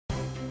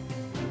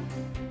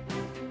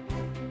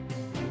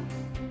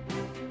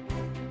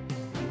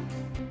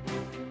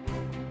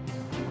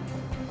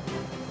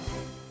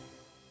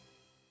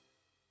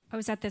I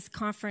was at this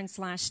conference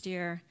last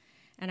year,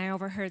 and I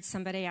overheard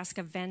somebody ask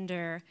a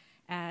vendor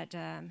at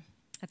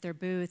their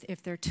booth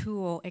if their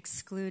tool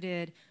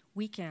excluded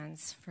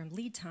weekends from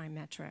lead time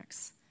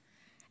metrics.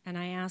 And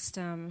I asked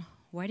him,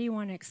 why do you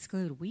want to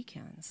exclude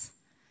weekends?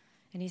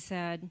 And he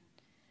said,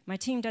 my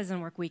team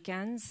doesn't work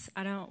weekends.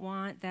 I don't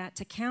want that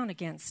to count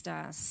against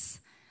us.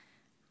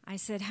 I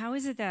said, how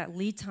is it that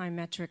lead time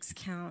metrics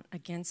count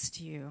against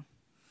you?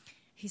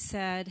 He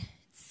said,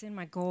 it's in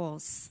my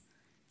goals.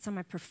 It's on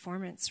my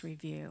performance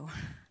review.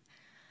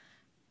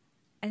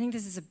 I think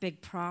this is a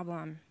big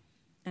problem.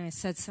 And I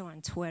said so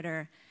on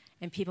Twitter.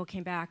 And people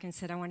came back and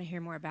said, I want to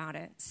hear more about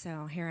it.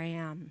 So here I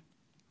am.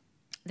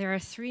 There are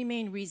three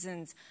main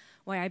reasons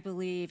why I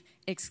believe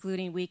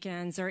excluding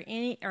weekends or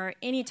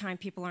any time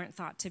people aren't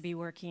thought to be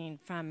working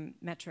from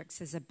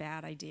metrics is a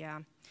bad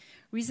idea.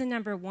 Reason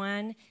number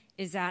one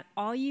is that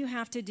all you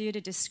have to do to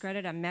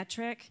discredit a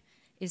metric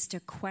is to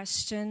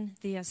question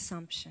the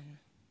assumption.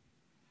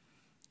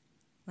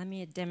 Let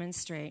me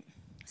demonstrate.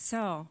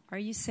 So, are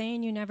you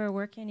saying you never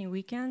work any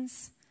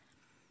weekends?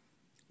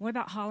 What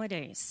about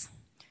holidays?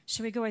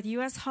 Should we go with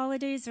U.S.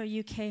 holidays or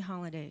UK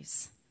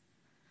holidays?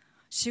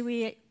 Should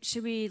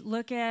we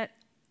look at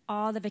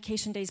all the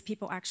vacation days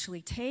people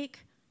actually take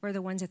or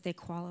the ones that they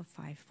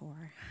qualify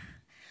for?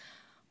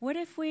 What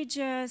if we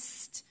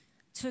just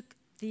took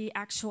the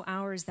actual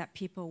hours that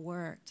people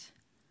worked?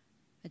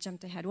 I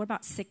jumped ahead. What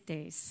about sick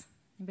days?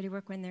 Anybody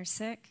work when they're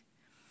sick?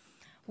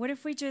 What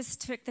if we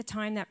just took the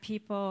time that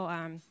people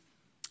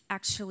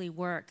actually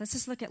work? Let's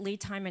just look at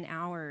lead time in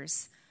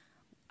hours.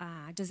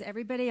 Does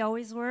everybody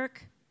always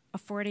work a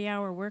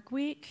 40-hour work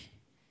week?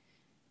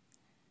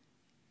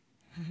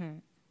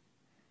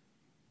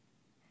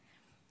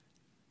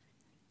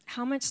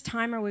 How much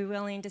time are we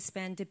willing to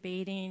spend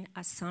debating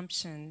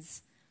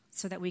assumptions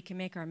so that we can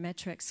make our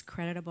metrics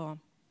creditable?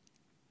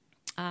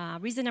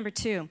 Reason number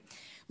two,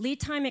 lead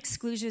time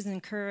exclusions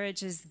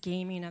encourages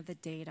gaming of the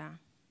data.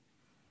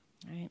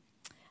 All right.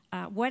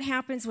 What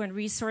happens when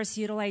resource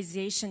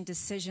utilization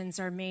decisions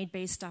are made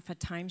based off of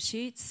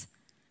timesheets?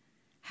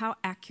 How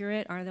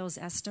accurate are those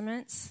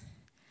estimates?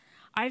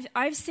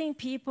 I've seen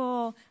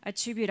people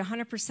attribute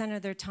 100%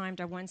 of their time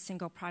to one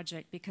single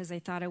project because they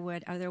thought it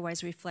would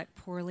otherwise reflect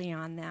poorly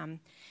on them.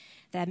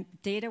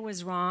 That data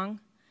was wrong,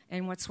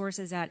 and what's worse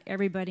is that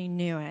everybody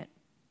knew it.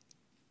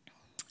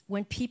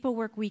 When people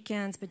work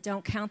weekends but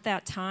don't count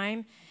that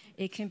time,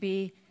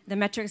 the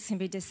metrics can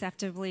be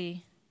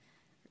deceptively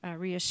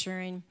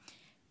reassuring.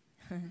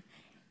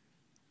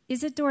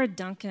 Isadora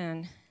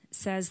Duncan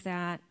says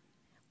that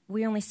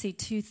we only see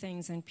two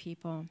things in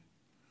people: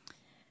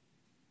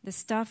 the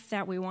stuff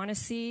that we want to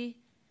see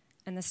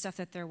and the stuff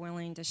that they're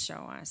willing to show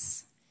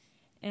us.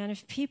 And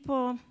if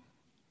people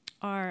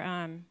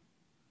are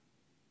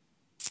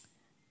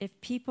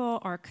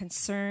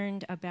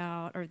concerned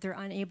about, or they're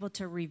unable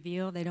to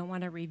reveal, they don't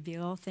want to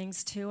reveal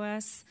things to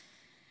us,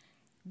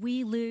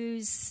 we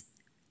lose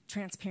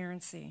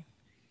transparency.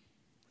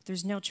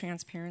 There's no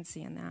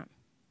transparency in that.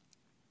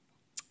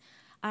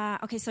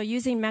 Okay, so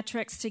using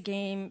metrics to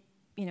game,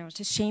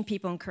 to shame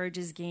people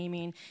encourages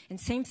gaming. And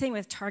same thing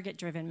with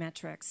target-driven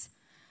metrics.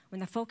 When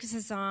the focus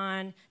is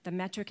on the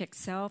metric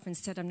itself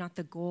instead of not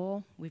the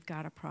goal, we've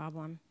got a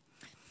problem.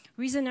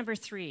 Reason number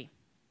three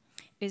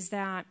is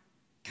that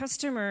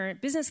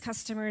business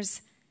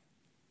customers,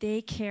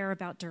 they care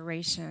about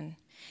duration.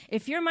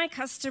 If you're my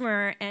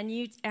customer and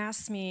you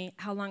ask me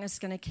how long it's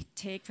going to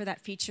take for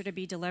that feature to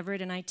be delivered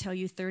and I tell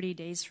you 30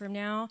 days from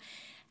now,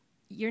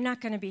 you're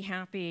not going to be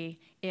happy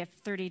if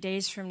 30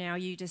 days from now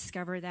you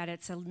discover that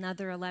it's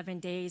another 11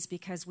 days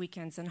because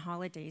weekends and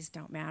holidays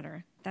don't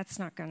matter. That's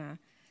not going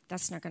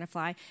to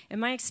fly.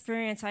 In my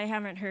experience, I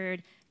haven't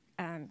heard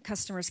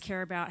customers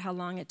care about how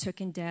long it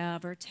took in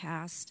dev or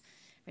test.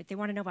 Right? They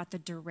want to know about the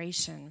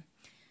duration.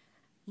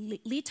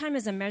 Lead time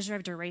is a measure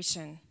of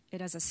duration.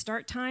 It has a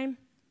start time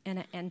and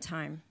an end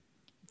time.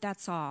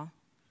 That's all.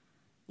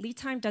 Lead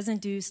time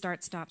doesn't do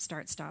start, stop,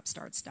 start, stop,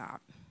 start,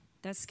 stop.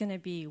 That's going to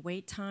be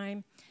wait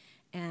time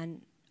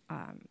and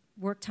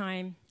work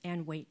time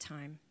and wait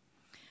time.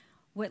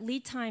 What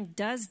lead time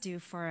does do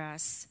for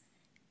us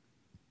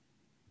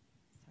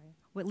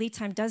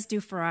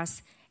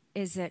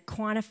is it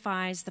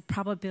quantifies the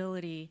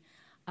probability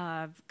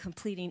of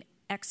completing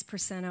X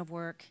percent of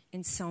work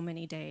in so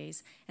many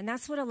days. And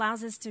that's what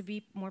allows us to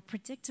be more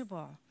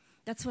predictable.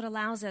 That's what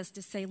allows us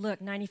to say,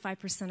 look,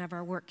 95% of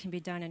our work can be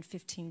done in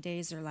 15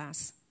 days or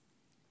less.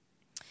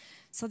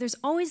 So there's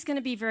always going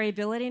to be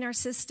variability in our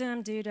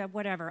system due to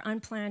whatever,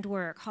 unplanned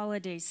work,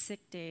 holidays,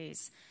 sick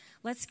days.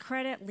 Let's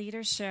credit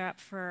leadership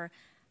for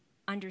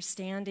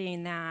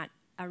understanding that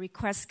a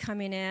request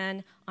coming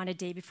in on a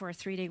day before a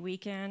 3-day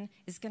weekend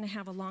is going to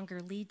have a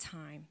longer lead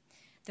time.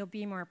 They'll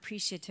be more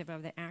appreciative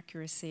of the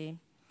accuracy.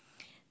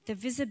 The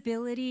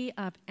visibility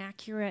of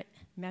accurate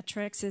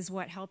metrics is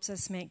what helps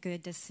us make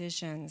good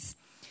decisions,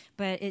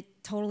 but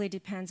it totally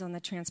depends on the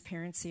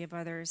transparency of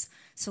others.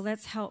 So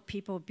let's help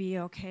people be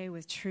okay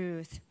with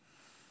truth.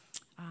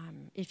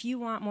 If you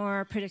want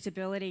more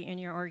predictability in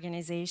your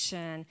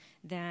organization,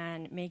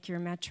 then make your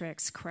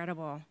metrics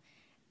credible.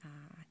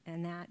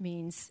 and that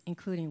means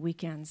including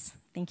weekends.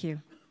 Thank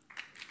you.